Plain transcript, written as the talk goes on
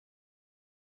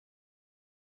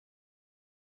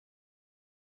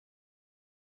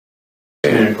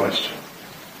Any question?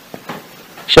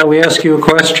 Shall we ask you a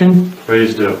question?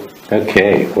 Please do.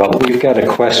 Okay, well, we've got a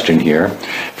question here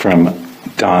from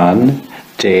Don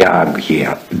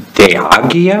Deagia.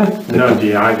 Deagia? No,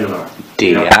 Diagula.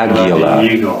 Diagula.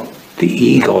 The eagle. The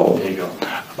eagle. Eagle.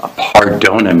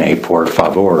 Pardoname, por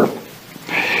favor.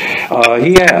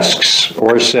 He asks,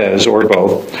 or says, or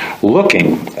both,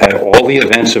 looking at all the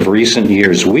events of recent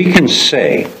years, we can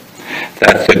say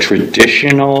that the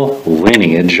traditional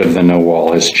lineage of the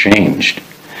Nagual has changed.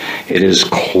 It is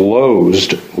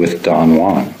closed with Don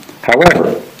Juan.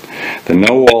 However, the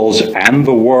Naguals and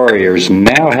the warriors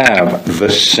now have the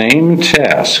same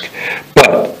task,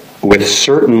 but with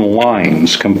certain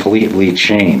lines completely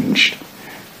changed.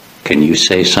 Can you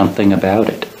say something about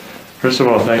it? First of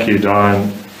all, thank you,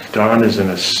 Don. Don is an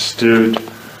astute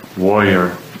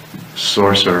warrior,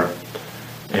 sorcerer,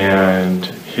 and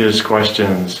his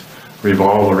questions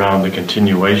revolve around the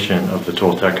continuation of the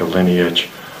Tolteca lineage.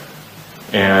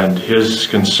 And his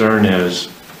concern is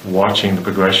watching the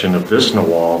progression of this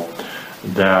Nagual,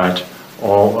 that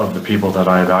all of the people that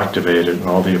I've activated and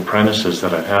all the apprentices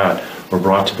that I've had were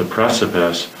brought to the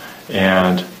precipice,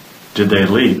 and did they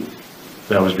leap?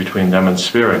 That was between them and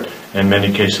spirit. In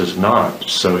many cases not.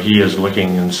 So he is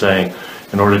looking and saying,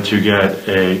 in order to get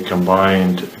a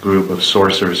combined group of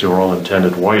sorcerers who are all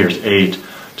intended warriors, 8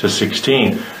 to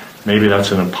 16, maybe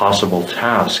that's an impossible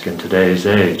task in today's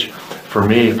age. For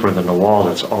me, for the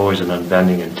Nagual, it's always an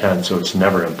unbending intent, so it's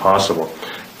never impossible.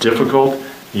 Difficult?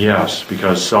 Yes,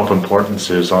 because self-importance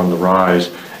is on the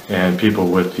rise, and people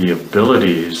with the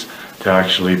abilities to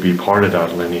actually be part of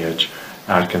that lineage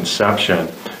at conception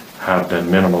have been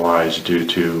minimalized due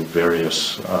to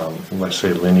various, let's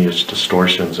say, lineage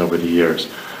distortions over the years.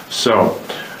 So,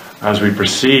 as we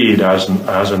proceed as a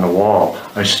Nagual,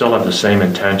 I still have the same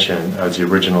intention as the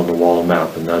original Nagual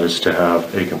map, and that is to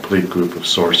have a complete group of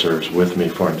sorcerers with me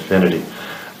for infinity.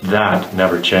 That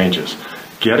never changes.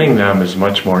 Getting them is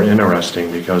much more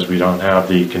interesting because we don't have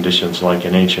the conditions like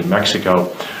in ancient Mexico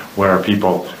where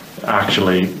people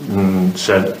actually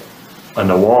said, a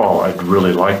Nagual, I'd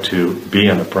really like to be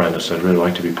an apprentice, I'd really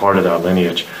like to be part of that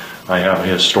lineage. I have a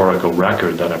historical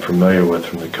record that I'm familiar with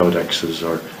from the codexes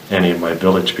or any of my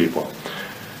village people.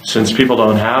 Since people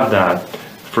don't have that,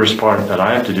 first part that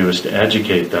I have to do is to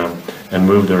educate them and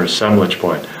move their assemblage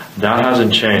point. That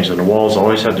hasn't changed. The Naguals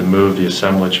always had to move the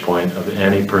assemblage point of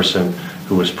any person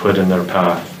who was put in their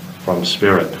path from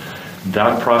spirit.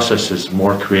 That process is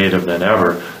more creative than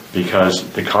ever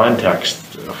because the context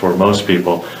for most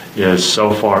people is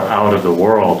so far out of the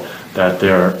world that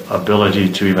their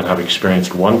ability to even have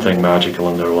experienced one thing magical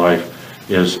in their life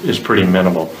is pretty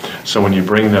minimal. So when you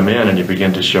bring them in and you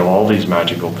begin to show all these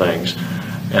magical things,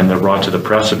 and they're brought to the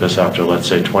precipice after, let's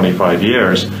say, 25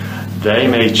 years, they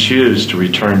may choose to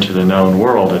return to the known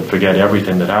world and forget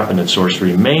everything that happened in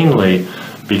sorcery, mainly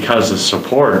because the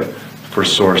support for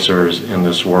sorcerers in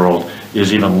this world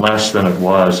is even less than it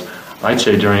was, I'd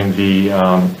say, during the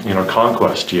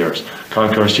conquest years.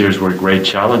 Conquest years were great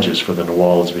challenges for the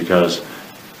Naguals because,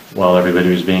 well, everybody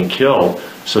was being killed,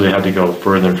 so they had to go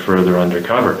further and further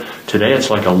undercover. Today it's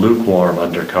like a lukewarm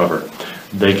undercover.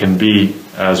 They can be,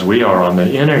 as we are on the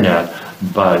internet,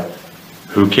 but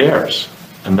who cares?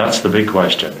 And that's the big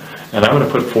question. And I'm going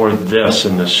to put forth this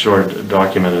in this short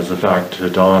document as a fact to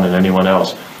Don and anyone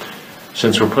else.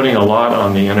 Since we're putting a lot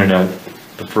on the internet,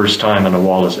 the first time a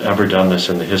Nagual has ever done this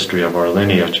in the history of our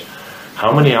lineage,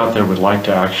 how many out there would like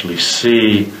to actually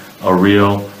see a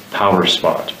real power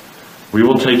spot? We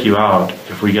will take you out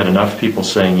if we get enough people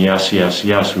saying yes, yes,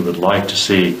 yes, we would like to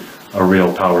see a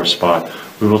real power spot.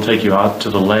 We will take you out to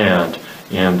the land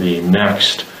in the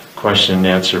next question and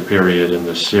answer period in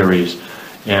this series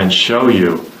and show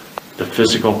you the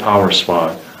physical power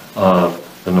spot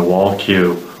of the Nagual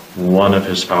Q, one of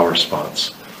his power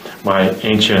spots. My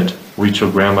ancient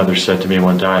Huichol grandmother said to me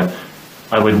one time,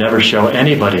 I would never show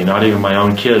anybody, not even my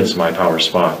own kids, my power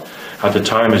spot. At the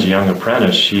time, as a young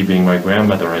apprentice, she being my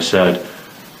grandmother, I said,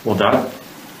 well, that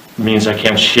means I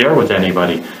can't share with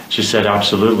anybody. She said,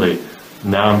 absolutely.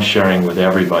 Now I'm sharing with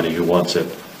everybody who wants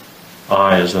it.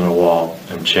 I, as an Nagual,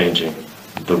 am changing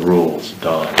the rules,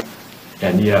 Don,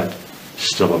 and yet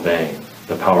still obeying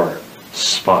the power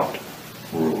spot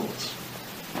rules.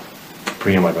 For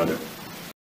you, my brother.